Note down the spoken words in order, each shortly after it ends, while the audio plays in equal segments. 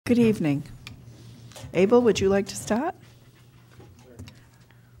Good evening. Abel, would you like to start?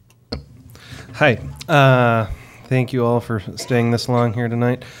 Hi. Thank you all for staying this long here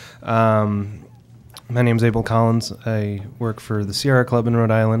tonight. My name is Abel Collins. I work for the Sierra Club in Rhode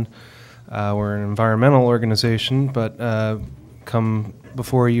Island. We're an environmental organization, but come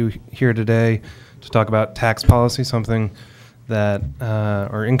before you here today to talk about tax policy, something that,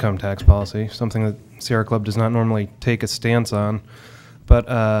 or income tax policy, something that Sierra Club does not normally take a stance on.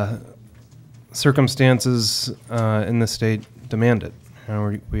 But circumstances in the state demand it.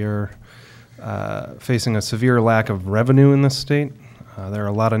 We are facing a severe lack of revenue in this state. There are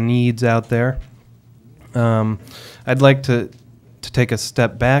a lot of needs out there. I'd like to take a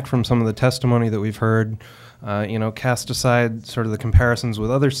step back from some of the testimony that we've heard, cast aside sort of the comparisons with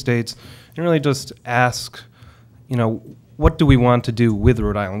other states, and really just ask, what do we want to do with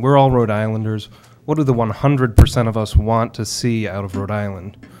Rhode Island? We're all Rhode Islanders. What do the 100% of us want to see out of Rhode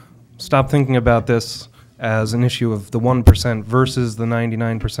Island? Stop thinking about this as an issue of the 1% versus the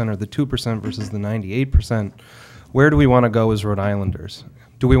 99% or the 2% versus the 98%. Where do we want to go as Rhode Islanders?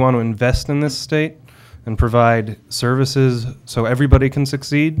 Do we want to invest in this state and provide services so everybody can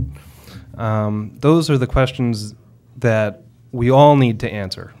succeed? Those are the questions that we all need to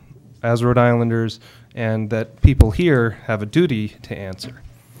answer as Rhode Islanders, and that people here have a duty to answer.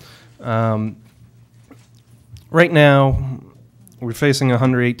 Right now, we're facing a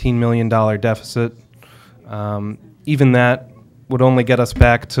 $118 million deficit. Even that would only get us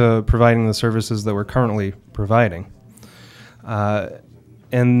back to providing the services that we're currently providing.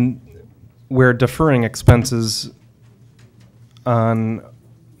 And we're deferring expenses on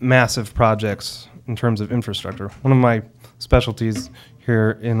massive projects in terms of infrastructure. One of my specialties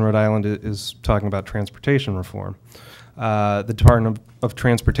here in Rhode Island is talking about transportation reform. The Department of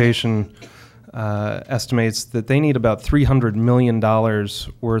Transportation estimates that they need about $300 million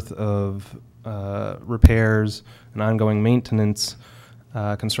worth of repairs and ongoing maintenance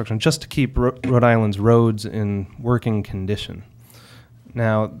construction just to keep Rhode Island's roads in working condition.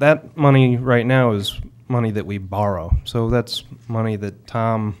 Now, that money right now is money that we borrow. So that's money that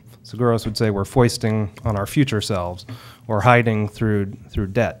Tom Seguros would say we're foisting on our future selves or hiding through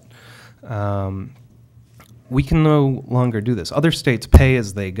debt. We can no longer do this. Other states pay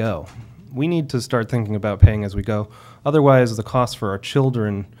as they go. We need to start thinking about paying as we go. Otherwise, the costs for our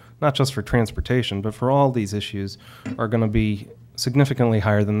children, not just for transportation, but for all these issues, are going to be significantly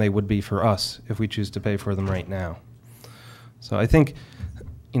higher than they would be for us if we choose to pay for them right now. So I think,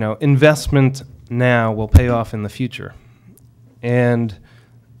 investment now will pay off in the future. And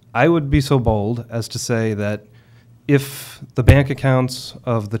I would be so bold as to say that if the bank accounts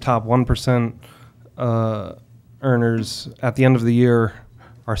of the top 1% earners at the end of the year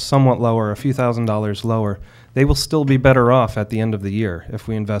are somewhat lower, a few $1,000s lower, they will still be better off at the end of the year if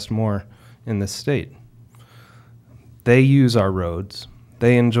we invest more in this state. They use our roads.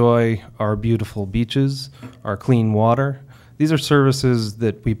 They enjoy our beautiful beaches, our clean water. These are services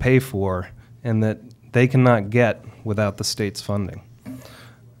that we pay for and that they cannot get without the state's funding.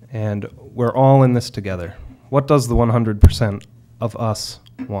 And we're all in this together. What does the 100% of us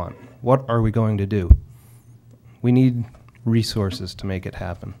want? What are we going to do? We need resources to make it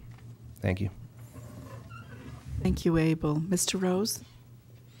happen. Thank you. Thank you, Abel. Mr. Rose?